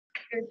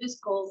You're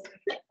just goals.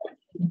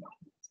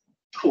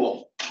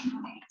 Cool.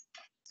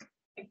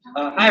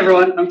 Hi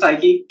everyone, I'm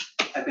Taiki.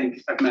 I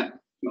think I've met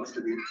most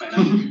of you by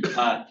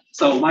now.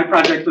 So my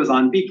project was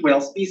on beaked whale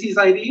species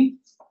ID.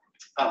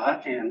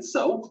 And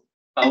so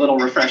a little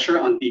refresher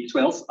on beaked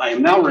whales. I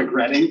am now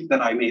regretting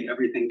that I made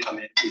everything come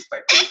in piece by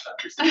piece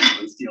after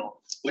and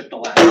steel with the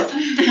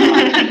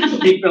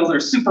lab. Beaked whales are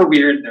super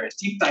weird. They're a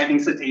deep diving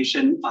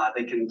cetacean.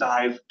 They can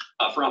dive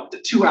for up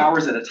to 2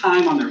 hours at a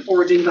time on their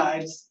foraging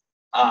dives.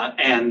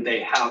 And they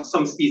have,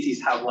 some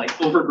species have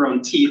like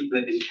overgrown teeth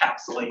that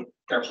encapsulate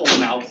their whole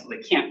mouth, so they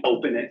can't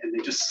open it, and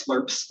they just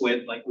slurp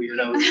squid like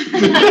weirdos.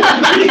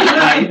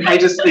 I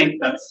just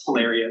think that's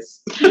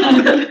hilarious.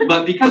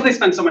 But because they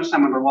spend so much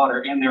time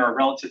underwater and they're a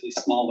relatively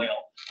small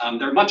whale,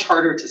 they're much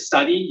harder to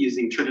study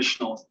using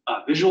traditional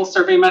visual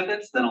survey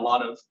methods than a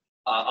lot of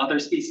other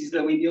species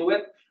that we deal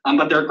with.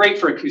 But they're great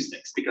for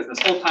acoustics because this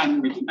whole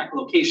time we're making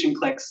echolocation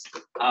clicks.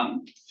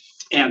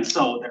 And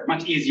so they're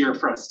much easier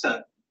for us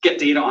to get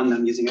data on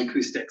them using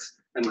acoustics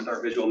than with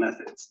our visual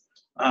methods.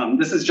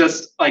 This is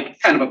just like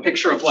kind of a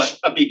picture of what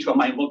a beaked whale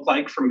might look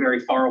like from very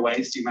far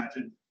away. So you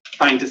imagine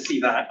trying to see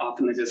that off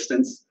in the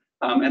distance.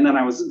 And then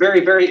I was very,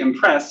 very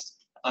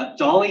impressed.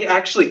 Dolly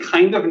actually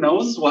kind of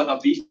knows what a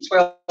beaked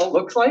whale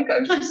looks like. I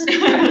was just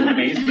kind of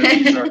amazed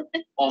that these are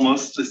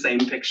almost the same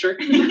picture.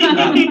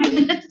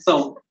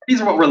 So these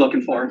are what we're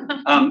looking for.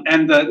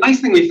 And the nice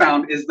thing we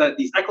found is that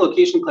these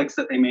echolocation clicks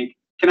that they make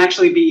can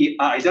actually be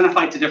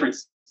identified to different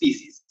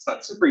species. So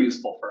that's super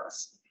useful for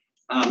us.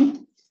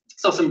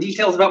 So some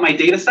details about my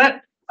data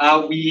set.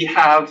 We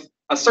have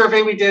a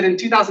survey we did in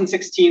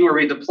 2016 where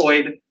we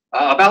deployed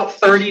about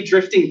 30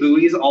 drifting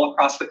buoys all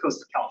across the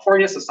coast of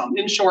California. So some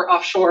inshore,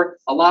 offshore,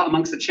 a lot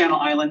amongst the Channel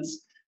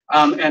Islands.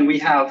 And we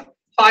have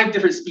 5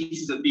 different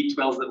species of beaked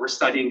whales that we're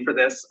studying for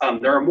this.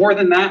 There are more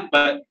than that,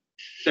 but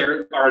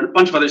there are a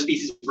bunch of other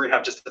species where we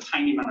have just a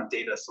tiny amount of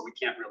data, so we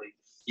can't really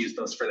use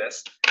those for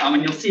this.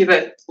 And you'll see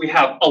that we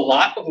have a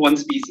lot of one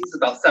species,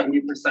 about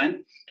 70%.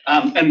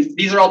 And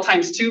these are all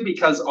 ×2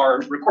 because our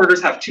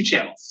recorders have 2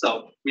 channels.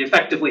 So we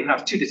effectively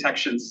have 2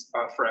 detections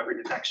for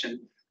every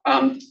detection.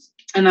 And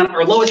then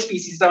our lowest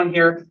species down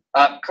here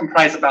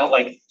comprise about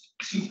like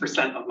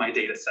 2% of my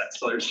data set.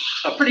 So there's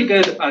a pretty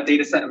good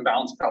data set and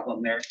balance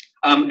problem there.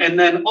 And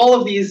then all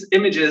of these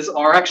images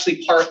are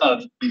actually part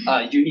of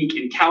unique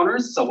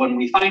encounters. So when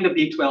we find a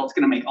beaked whale, it's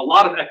going to make a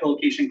lot of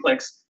echolocation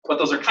clicks, but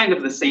those are kind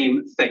of the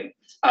same thing.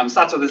 So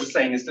that's what this is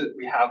saying, is that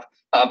we have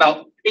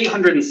about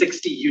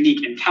 860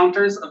 unique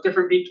encounters of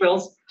different beaked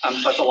whales.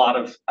 So that's a lot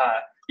of,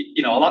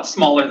 a lot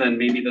smaller than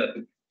maybe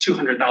the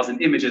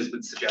 200,000 images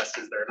would suggest,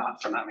 as they're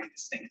not from that many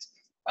distinct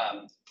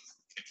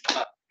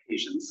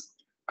locations.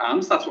 So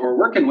that's what we're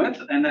working with.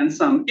 And then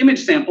some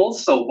image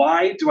samples. So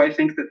why do I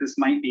think that this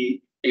might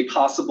be a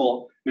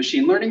possible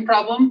machine learning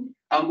problem?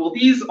 Well,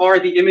 these are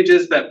the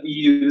images that we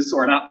use,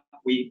 or not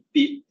we,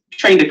 the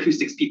trained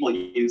acoustics people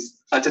use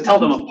to tell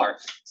them apart.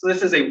 So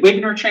this is a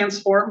Wigner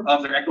transform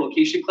of their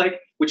echolocation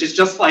click, which is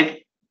just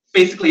like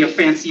basically a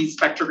fancy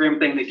spectrogram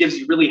thing that gives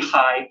you really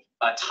high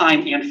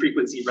time and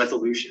frequency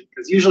resolution.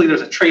 Because usually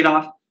there's a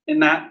trade-off in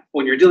that.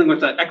 When you're dealing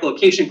with an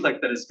echolocation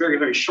click that is very,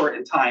 very short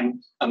in time,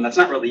 that's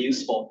not really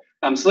useful.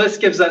 So this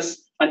gives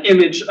us an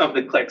image of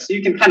the click. So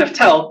you can kind of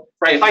tell,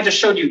 right, if I just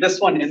showed you this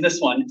one and this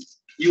one,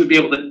 you would be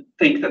able to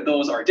think that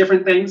those are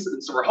different things.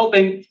 And so we're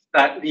hoping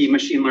that the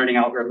machine learning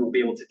algorithm will be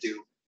able to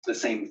do the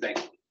same thing.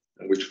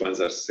 And which ones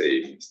are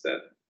safe instead?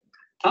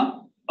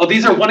 Oh,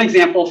 these are one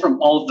example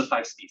from all of the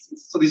 5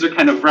 species. So these are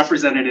kind of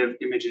representative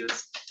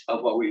images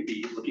of what we'd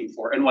be looking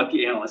for and what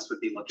the analyst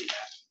would be looking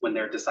at when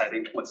they're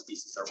deciding what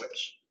species are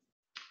which.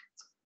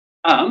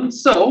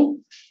 So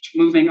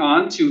moving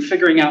on to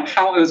figuring out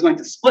how I was going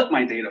to split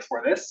my data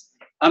for this.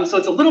 So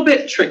it's a little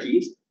bit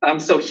tricky.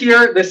 So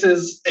here, this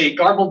is a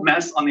garbled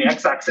mess on the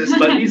x-axis,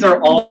 but these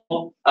are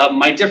all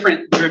my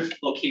different drift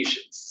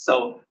locations.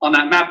 So on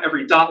that map,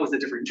 every dot was a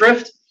different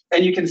drift.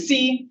 And you can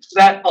see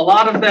that a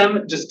lot of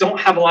them just don't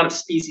have a lot of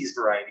species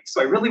variety. So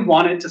I really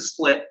wanted to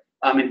split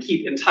and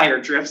keep entire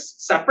drifts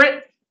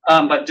separate.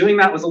 But doing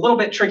that was a little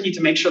bit tricky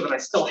to make sure that I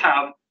still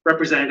have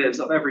representatives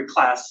of every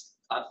class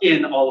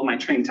in all of my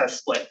train test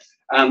split.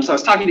 So I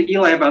was talking to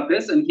Eli about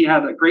this, and he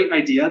had a great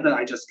idea that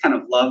I just kind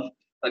of love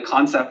the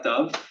concept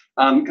of.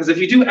 Because if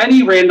you do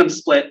any random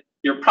split,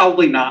 you're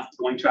probably not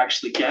going to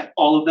actually get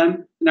all of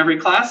them in every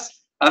class.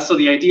 So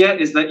the idea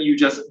is that you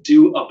just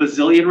do a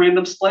bazillion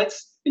random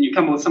splits, and you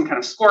come up with some kind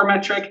of score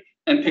metric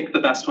and pick the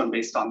best one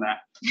based on that.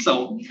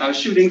 So I was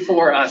shooting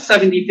for a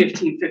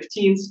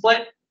 70-15-15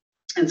 split.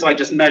 And so I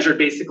just measured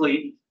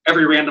basically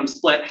every random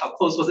split, how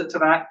close was it to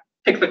that,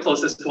 pick the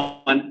closest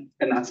one,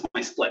 and that's my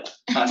split.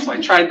 So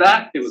I tried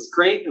that. It was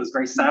great. It was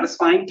very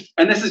satisfying.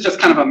 And this is just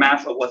kind of a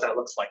map of what that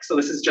looks like. So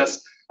this is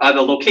just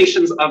the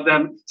locations of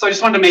them. So I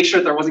just wanted to make sure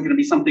there wasn't going to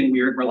be something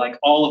weird where like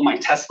all of my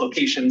test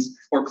locations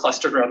were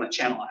clustered around the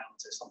Channel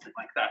Islands or something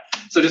like that.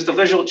 So just a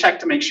visual check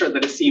to make sure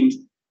that it seemed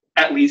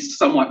at least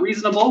somewhat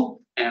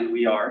reasonable, and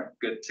we are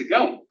good to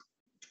go.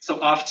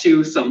 So off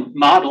to some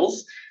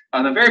models.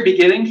 The very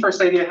beginning,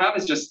 first idea I have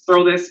is just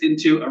throw this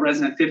into a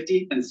resonant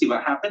 50 and see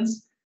what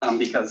happens.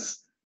 because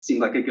it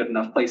seemed like a good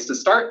enough place to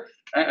start.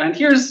 And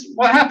here's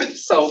what happened.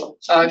 So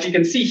if you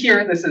can see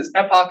here, this is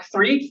epoch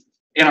 3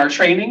 in our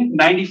training,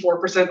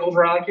 94%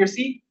 overall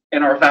accuracy.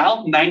 In our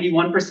val,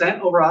 91%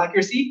 overall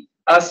accuracy.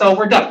 So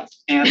we're done.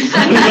 And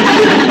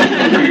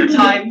for your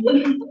time,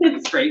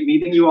 it's great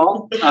meeting you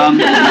all.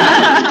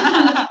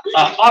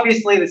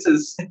 Obviously, this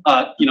is,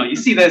 you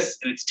see this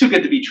and it's too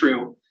good to be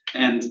true.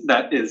 And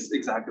that is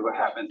exactly what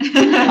happened.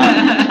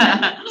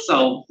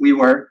 So we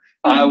were,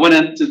 I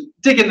wanted to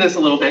dig into this a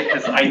little bit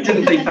because I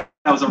didn't think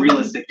that was a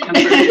realistic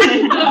answer.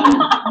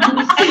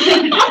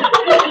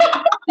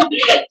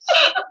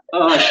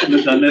 Oh, I shouldn't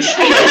have done this.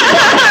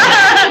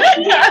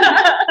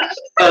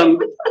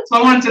 So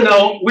I wanted to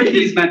know, with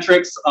these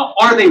metrics,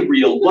 are they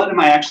real? What am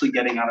I actually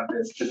getting out of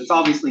this? Because it's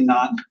obviously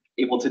not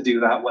able to do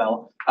that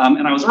well.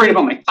 And I was worried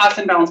about my class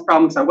imbalance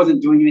problem because I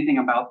wasn't doing anything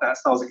about that,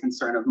 so that was a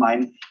concern of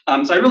mine.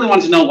 So I really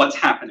wanted to know what's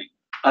happening.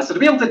 So to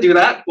be able to do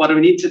that, what we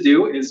need to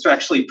do is to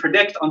actually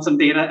predict on some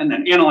data and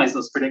then analyze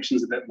those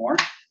predictions a bit more.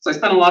 So I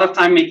spent a lot of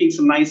time making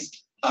some nice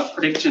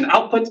prediction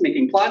outputs,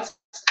 making plots.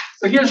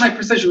 So here's my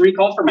precision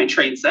recall for my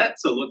train set.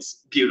 So it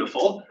looks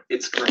beautiful.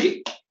 It's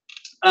great.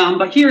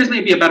 But here's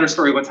maybe a better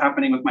story what's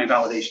happening with my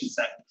validation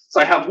set. So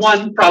I have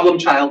one problem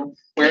child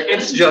where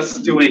it's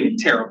just doing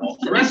terrible.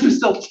 The rest are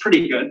still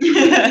pretty good.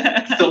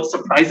 Still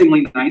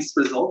surprisingly nice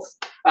results.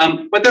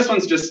 But this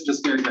one's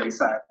just very, very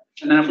sad.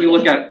 And then if we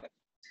look at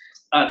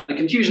the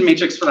confusion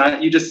matrix for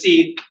that, you just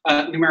see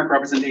numeric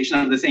representation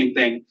of the same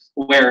thing,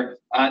 where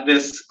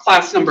this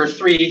class number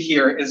 3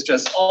 here is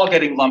just all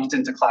getting lumped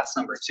into class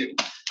number 2.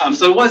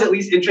 So it was at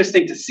least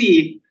interesting to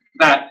see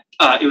that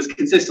it was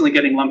consistently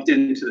getting lumped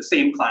into the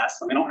same class.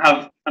 I don't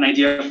have an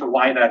idea for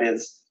why that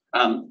is,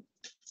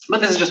 but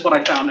this is just what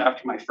I found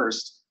after my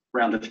first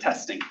round of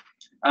testing.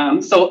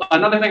 So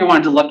another thing I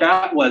wanted to look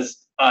at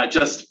was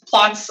just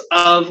plots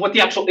of what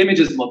the actual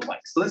images look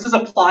like. So this is a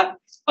plot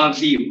of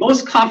the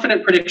most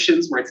confident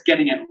predictions where it's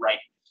getting it right.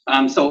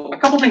 So a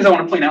couple things I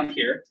want to point out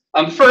here.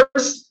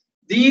 First,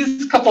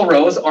 these couple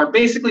rows are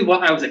basically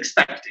what I was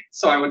expecting.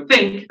 So I would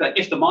think that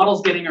if the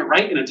model's getting it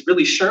right and it's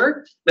really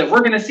sure, that we're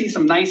going to see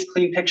some nice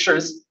clean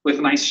pictures with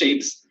nice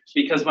shapes,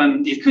 because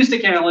when the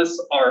acoustic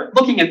analysts are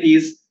looking at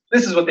these,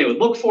 this is what they would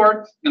look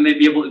for, and they'd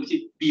be able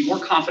to be more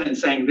confident in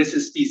saying this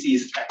is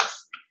species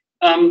X.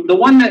 The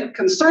one that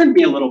concerned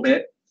me a little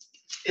bit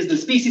is the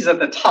species at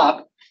the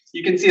top.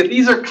 You can see that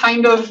these are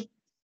kind of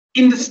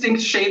indistinct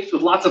shapes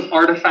with lots of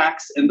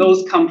artifacts, and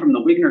those come from the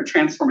Wigner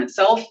transform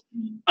itself. So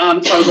I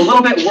was a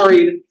little bit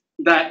worried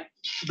that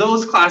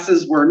those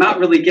classes were not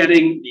really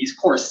getting these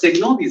core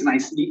signal, these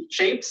nice neat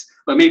shapes,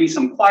 but maybe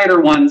some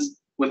quieter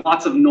ones with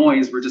lots of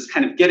noise were just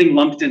kind of getting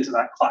lumped into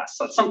that class.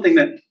 So it's something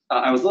that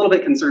I was a little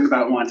bit concerned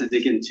about and wanted to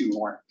dig into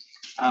more.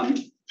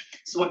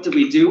 So what did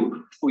we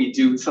do? We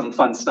do some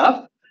fun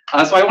stuff.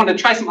 So I wanted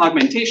to try some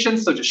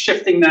augmentations, so just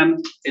shifting them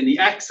in the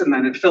X, and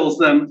then it fills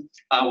them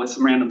with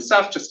some random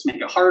stuff just to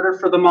make it harder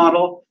for the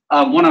model.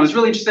 What I was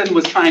really interested in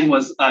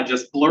was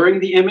just blurring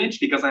the image,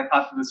 because I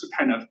thought that this would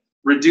kind of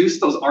reduce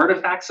those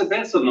artifacts a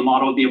bit, so the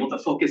model would be able to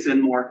focus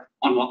in more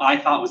on what I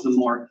thought was the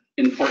more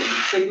important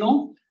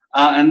signal.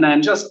 And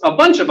then just a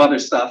bunch of other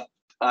stuff,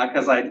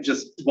 because I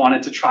just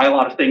wanted to try a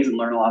lot of things and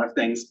learn a lot of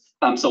things.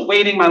 So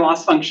weighting my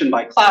loss function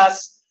by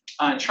class,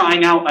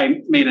 trying out,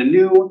 I made a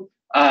new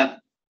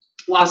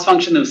loss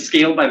function that was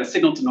scaled by the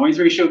signal to noise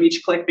ratio of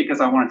each click, because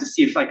I wanted to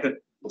see if I could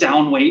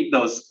downweight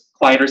those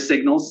quieter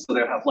signals so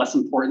they would have less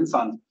importance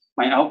on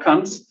my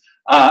outcomes.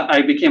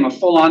 I became a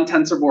full-on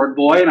TensorBoard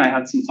boy, and I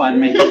had some fun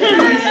making those.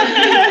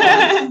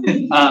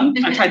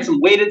 I tried some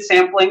weighted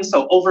sampling,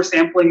 so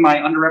oversampling my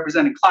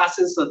underrepresented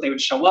classes so that they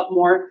would show up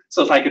more.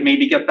 So if I could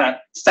maybe get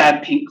that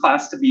sad pink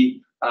class to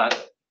be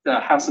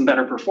have some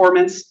better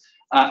performance.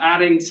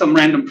 Adding some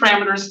random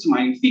parameters to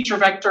my feature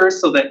vectors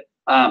so that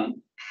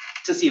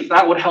to see if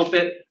that would help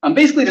it.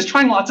 Basically just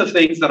trying lots of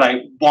things that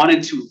I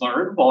wanted to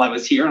learn while I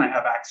was here, and I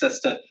have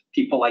access to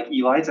people like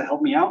Eli to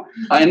help me out.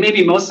 And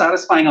maybe most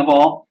satisfying of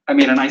all, I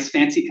made a nice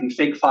fancy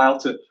config file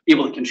to be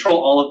able to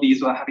control all of these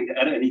without having to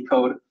edit any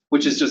code,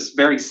 which is just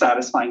very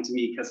satisfying to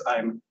me because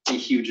I'm a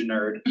huge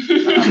nerd.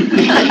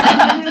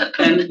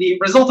 And the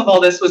result of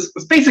all this was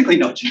basically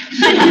no change.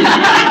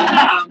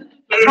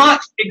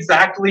 Not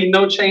exactly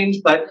no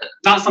change, but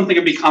not something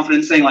I'd be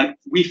confident saying like,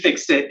 we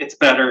fixed it, it's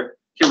better.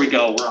 Here we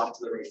go, we're off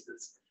to the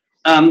races.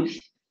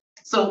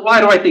 So why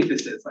do I think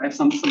this is? I have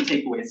some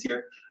takeaways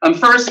here.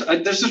 First,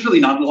 there's just really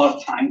not a lot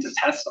of time to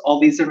test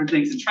all these different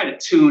things and try to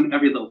tune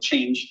every little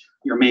change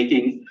you're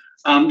making.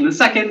 And the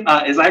second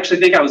is I actually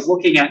think I was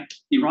looking at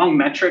the wrong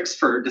metrics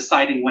for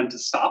deciding when to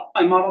stop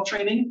my model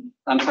training.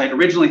 So I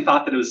originally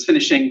thought that it was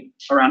finishing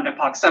around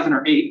epoch 7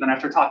 or 8. Then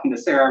after talking to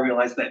Sarah, I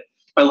realized that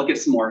if I look at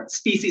some more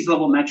species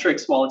level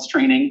metrics while it's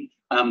training,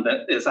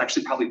 that is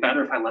actually probably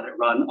better if I let it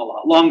run a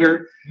lot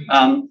longer.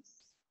 And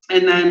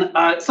then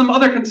some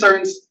other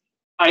concerns,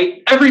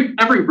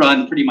 every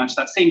run pretty much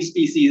that same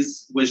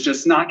species was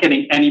just not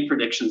getting any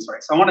predictions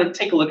right. So I want to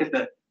take a look at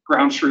the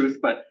ground truth,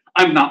 but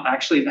I'm not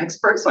actually an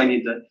expert, so I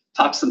need to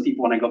talk to some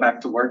people when I go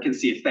back to work and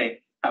see if they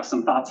have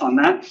some thoughts on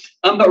that.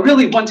 But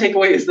really one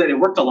takeaway is that it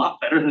worked a lot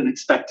better than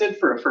expected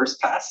for a first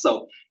pass.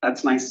 So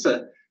that's nice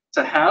to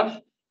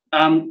have.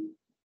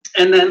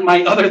 And then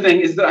my other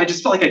thing is that I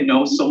just feel like I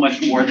know so much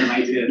more than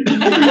I did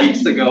 3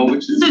 weeks ago,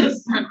 which is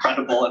just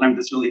incredible. And I'm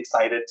just really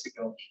excited to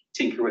go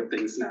tinker with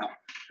things now.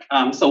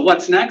 So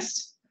what's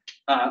next?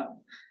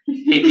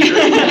 Hey, Peter.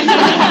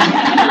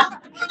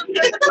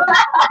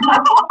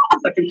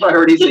 Second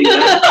priority thing.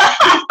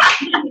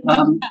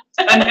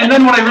 And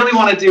then what I really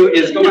want to do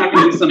is go back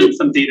and do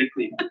some data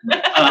cleaning.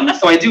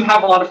 So I do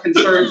have a lot of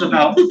concerns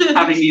about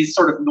having these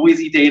sort of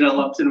noisy data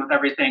lumped in with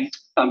everything.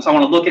 So I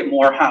want to look at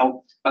more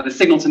how the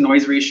signal to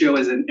noise ratio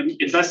is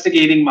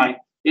investigating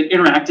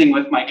interacting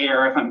with my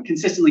air. If I'm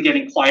consistently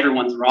getting quieter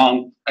ones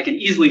wrong, I can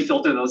easily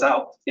filter those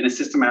out in a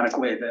systematic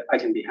way that I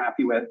can be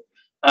happy with.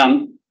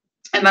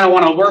 And then I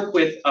want to work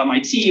with my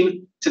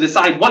team to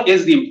decide what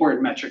is the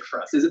important metric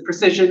for us. Is it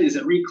precision? Is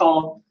it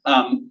recall?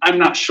 I'm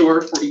not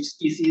sure for each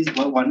species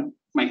what one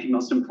might be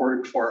most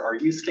important for our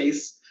use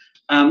case.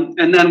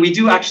 And then we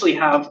do actually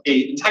have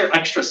an entire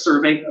extra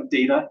survey of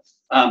data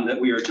that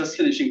we are just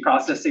finishing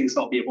processing.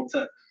 So I'll be able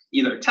to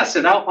either test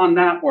it out on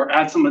that or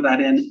add some of that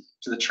in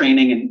to the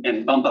training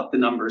and bump up the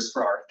numbers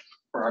for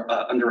our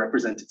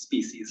underrepresented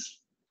species.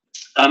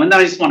 And then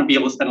I just want to be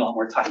able to spend a lot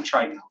more time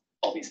trying out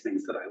all these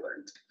things that I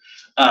learned.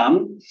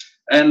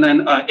 And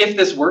then if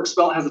this works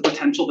well, it has the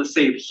potential to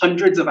save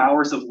hundreds of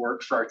hours of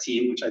work for our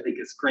team, which I think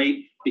is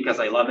great because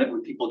I love it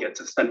when people get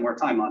to spend more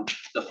time on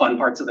the fun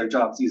parts of their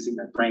jobs using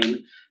their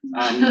brain.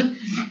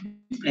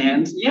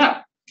 And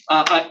yeah,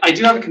 I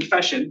do have a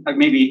confession. I've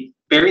maybe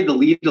buried the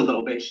lead a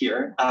little bit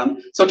here.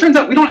 So it turns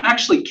out we don't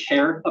actually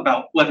care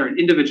about whether an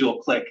individual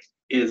click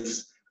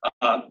is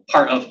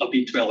part of a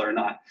beaked whale or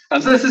not.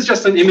 So this is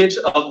just an image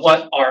of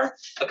what our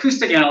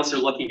acoustic analysts are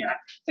looking at.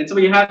 And so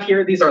we have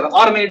here, these are the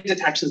automated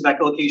detections of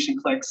echolocation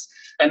clicks.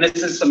 And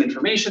this is some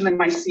information they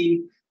might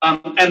see.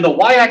 And the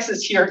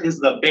y-axis here is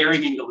the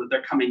bearing angle that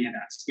they're coming in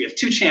at. So we have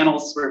 2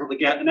 channels, we're able to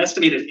get an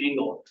estimated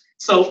angle.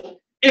 So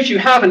if you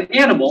have an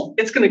animal,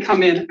 it's going to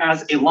come in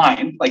as a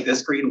line, like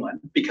this green one,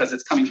 because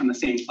it's coming from the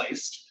same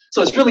place.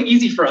 So it's really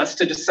easy for us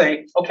to just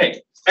say,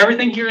 okay,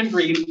 everything here in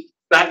green,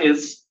 that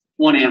is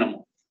one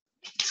animal.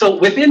 So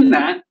within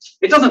that,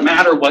 it doesn't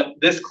matter what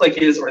this click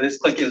is or this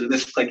click is or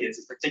this click is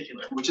in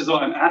particular, which is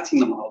what I'm asking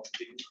the model to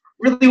do.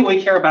 Really what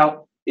we care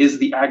about is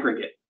the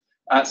aggregate.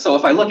 So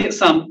if I look at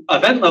some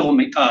event level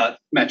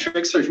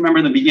metrics, so if you remember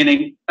in the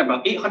beginning, I have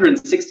about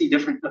 860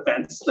 different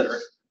events that are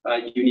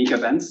unique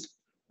events.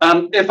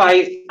 If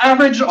I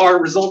average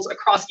our results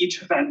across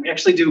each event, we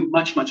actually do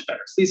much, much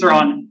better. So these are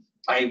on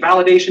my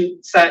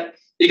validation set.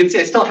 You can see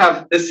I still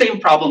have the same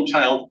problem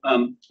child.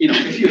 You know,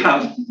 if you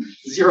have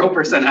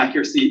 0%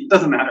 accuracy, it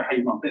doesn't matter how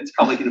you lump it, it's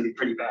probably going to be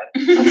pretty bad.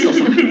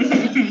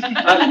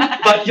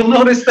 But you'll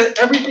notice that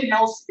everything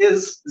else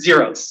is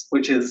zeros,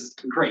 which is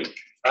great.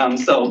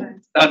 So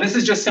this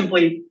is just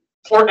simply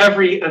for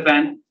every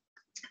event,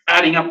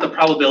 adding up the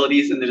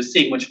probabilities and then just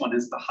seeing which one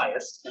is the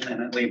highest, and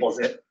then it labels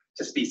it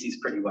to species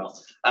pretty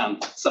well.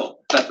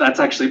 So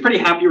that's actually a pretty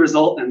happy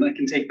result, and I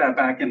can take that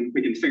back and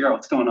we can figure out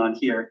what's going on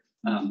here.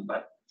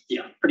 But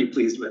yeah, pretty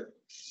pleased with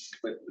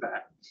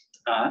that.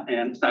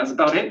 And that's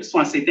about it. Just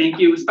want to say thank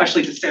you,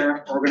 especially to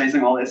Sarah for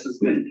organizing all this. It's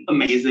been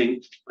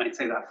amazing. I'd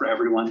say that for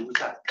everyone. We've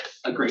had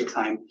a great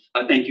time.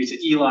 Thank you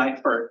to Eli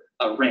for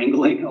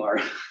wrangling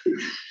our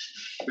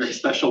very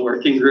special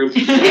working group.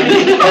 To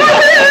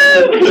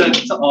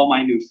all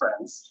my new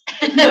friends.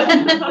 And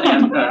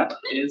that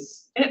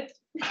is it.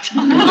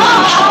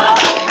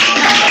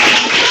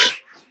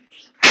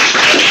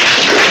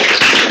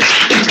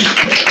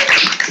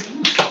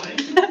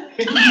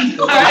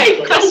 All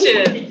right,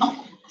 question.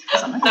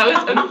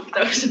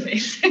 That was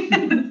amazing.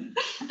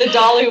 The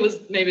dolly was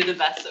maybe the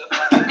best so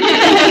far.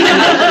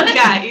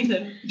 Yeah,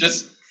 Ethan.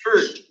 Just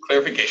for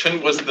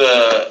clarification, was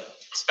the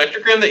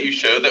spectrogram that you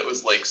showed that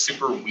was like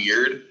super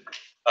weird,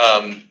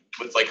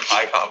 with like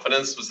high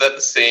confidence, was that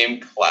the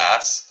same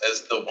class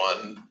as the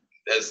one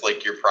as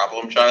like your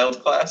problem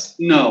child class?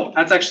 No,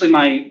 that's actually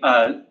my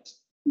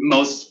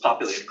most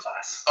populated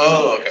class.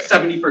 Oh, okay.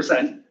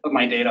 70% of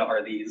my data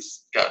are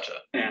these. Gotcha.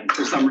 And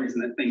for some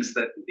reason it thinks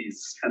that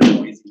these kind of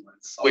noisy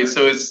ones are. Wait,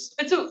 so is...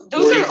 But so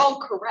those are all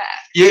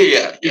correct.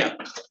 Yeah.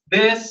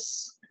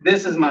 This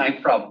is my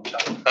problem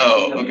child.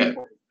 Oh, okay.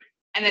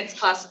 And it's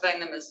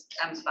classifying them as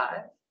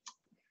M5?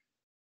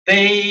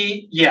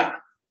 They, yeah,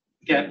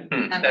 get as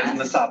in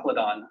the MS?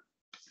 soplodon.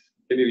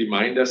 Can you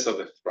remind us of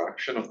the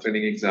fraction of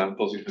training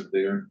examples you have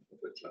there for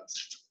the class?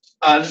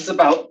 This is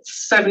about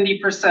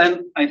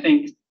 70%, I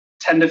think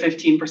 10 to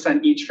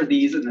 15% each for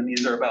these, and then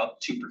these are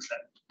about 2%.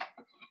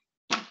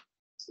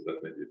 So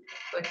that may be...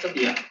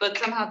 Like but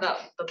somehow the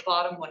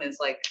bottom one is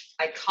like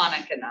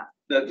iconic enough.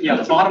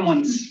 The bottom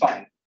one's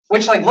fine.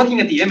 Which, like, looking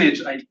at the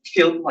image, I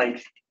feel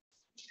like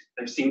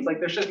there seems like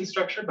there should be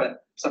structure, but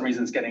for some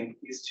reason it's getting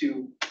these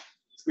two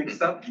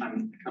mixed up.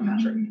 I'm not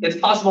sure. It's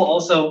possible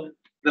also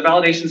the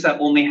validation set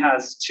only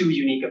has 2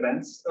 unique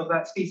events of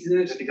that species in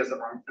it, just because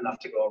there aren't enough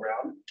to go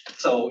around.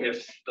 So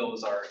if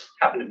those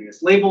happen to be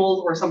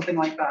mislabeled or something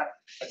like that,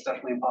 that's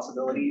definitely a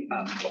possibility.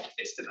 But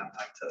they just didn't have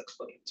time to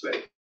look into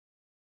it.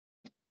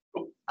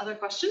 Other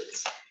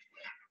questions?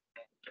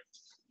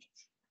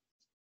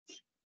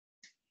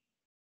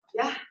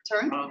 Yeah,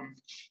 Tarun?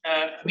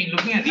 I mean,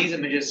 looking at these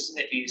images,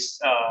 at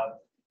least,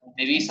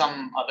 maybe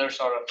some other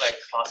sort of like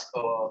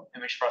classical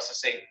image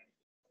processing,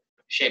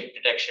 shape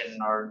detection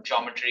or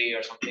geometry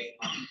or something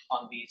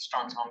on these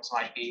transforms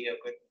might be a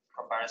good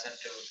comparison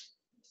to,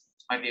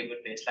 might be a good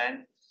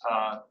baseline.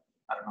 I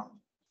don't know,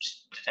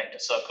 just detect a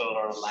circle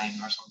or a line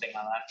or something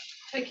like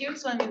that. Like you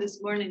was telling me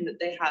this morning that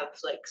they have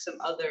like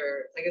some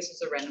other, I guess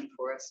it's a random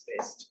forest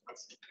based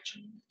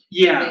classification.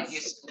 Yeah. They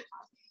use-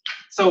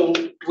 So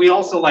we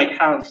also like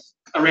have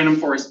a random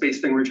forest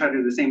based thing. We're trying to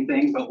do the same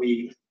thing, but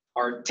we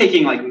are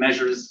taking like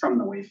measures from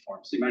the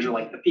waveform. So we measure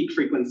like the peak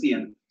frequency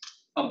and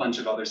a bunch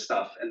of other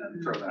stuff, and then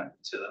throw that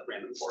to the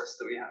random forest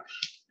that we have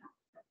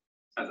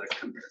as a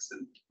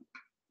comparison.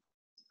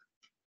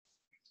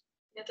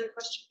 Any other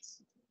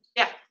questions?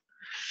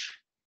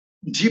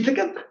 Do you pick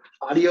up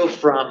audio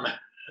from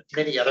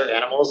many other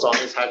animals on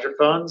these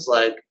hydrophones?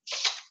 Like,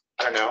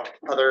 I don't know,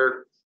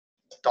 other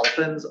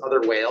dolphins,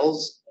 other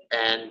whales?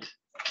 And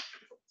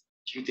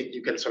do you think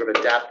you can sort of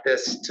adapt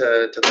this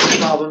to those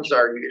problems?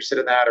 Are you interested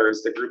in that, or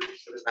is the group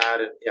interested in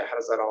that? And yeah, how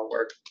does that all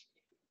work?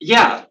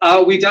 Yeah,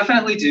 we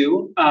definitely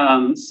do.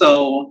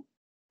 So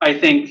I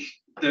think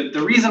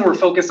the reason we're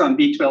focused on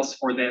beaked whales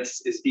for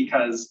this is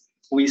because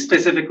we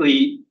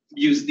specifically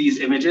use these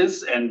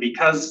images, and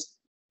because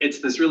it's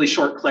this really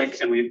short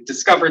click, and we've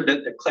discovered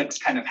that the clicks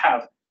kind of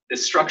have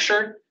this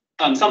structure.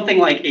 Something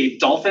like a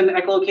dolphin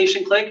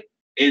echolocation click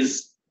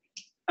is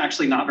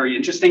actually not very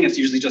interesting. It's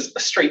usually just a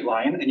straight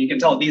line, and you can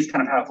tell these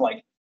kind of have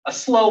like a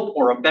slope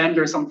or a bend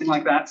or something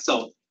like that.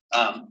 So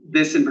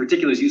this in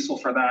particular is useful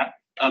for that.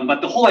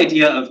 But the whole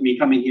idea of me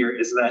coming here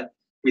is that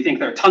we think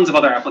there are tons of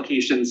other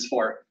applications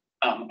for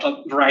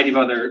a variety of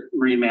other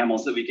marine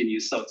mammals that we can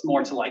use. So it's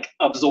more to like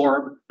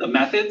absorb the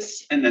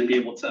methods and then be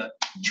able to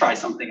try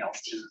something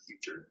else in the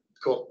future.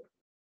 Cool.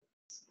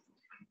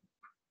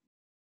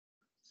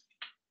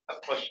 I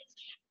have a question.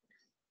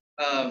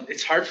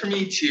 It's hard for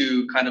me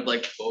to kind of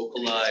like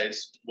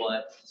vocalize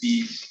what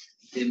these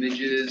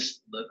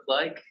images look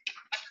like.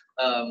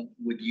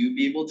 Would you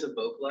be able to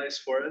vocalize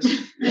for us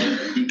what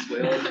a beaked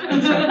whale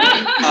might sound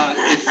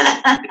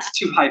like? It's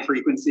too high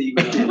frequency.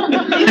 We could,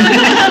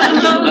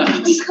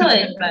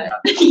 but.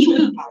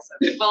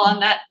 Well, on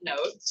that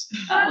note.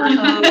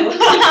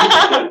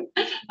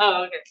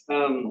 Oh, okay.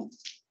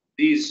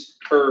 These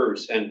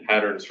curves and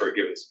patterns for a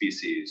given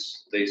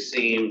species, they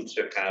seem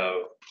to have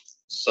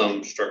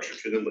some structure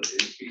to them within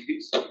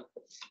species.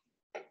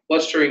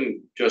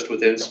 Clustering just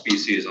within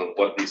species on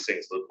what these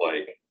things look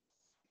like,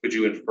 could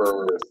you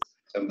infer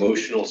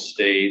emotional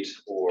state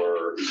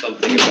or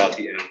something about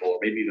the animal, or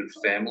maybe even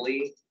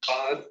family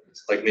pod?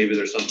 Like maybe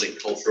there's something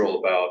cultural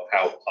about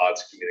how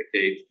pods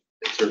communicate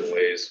in certain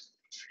ways.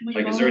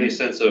 Like, is there any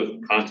sense of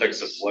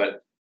context of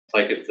what,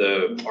 like if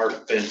the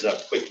arc bends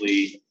up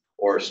quickly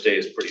or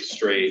stays pretty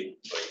straight?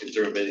 Like, is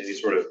there been any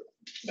sort of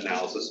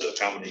analysis of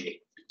how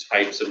many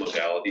types of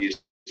modalities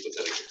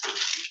within a given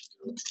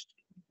species?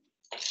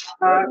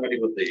 I have no idea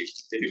what they,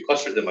 if you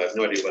clustered them, I have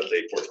no idea what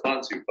they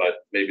correspond to,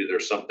 but maybe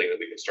there's something that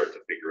we can start to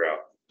figure out.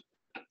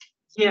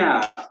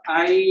 Yeah,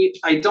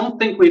 I don't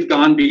think we've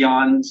gone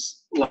beyond,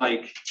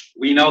 like,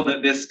 we know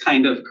that this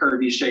kind of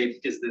curvy shape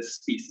is this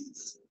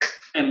species.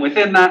 And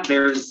within that,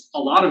 there's a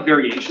lot of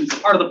variations. So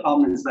part of the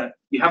problem is that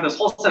you have this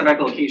whole set of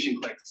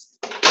echolocation clicks,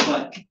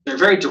 but they're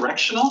very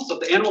directional. So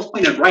if the animal's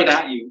pointed right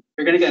at you,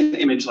 you're gonna get an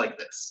image like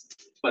this.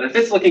 But if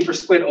it's looking for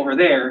squid over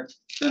there,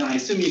 then I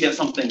assume you get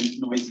something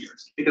noisier,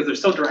 because they're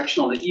so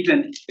directional that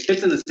even if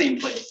it's in the same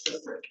place,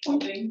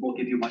 pointing will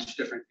give you a much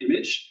different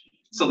image.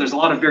 So there's a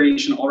lot of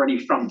variation already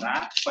from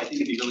that. So I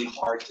think it'd be really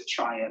hard to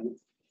try and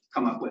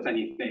come up with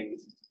anything,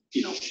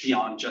 you know,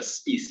 beyond just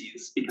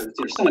species, because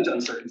there's so much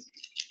uncertainty.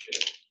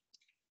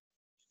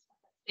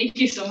 Thank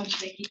you so much,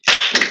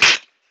 Taiki.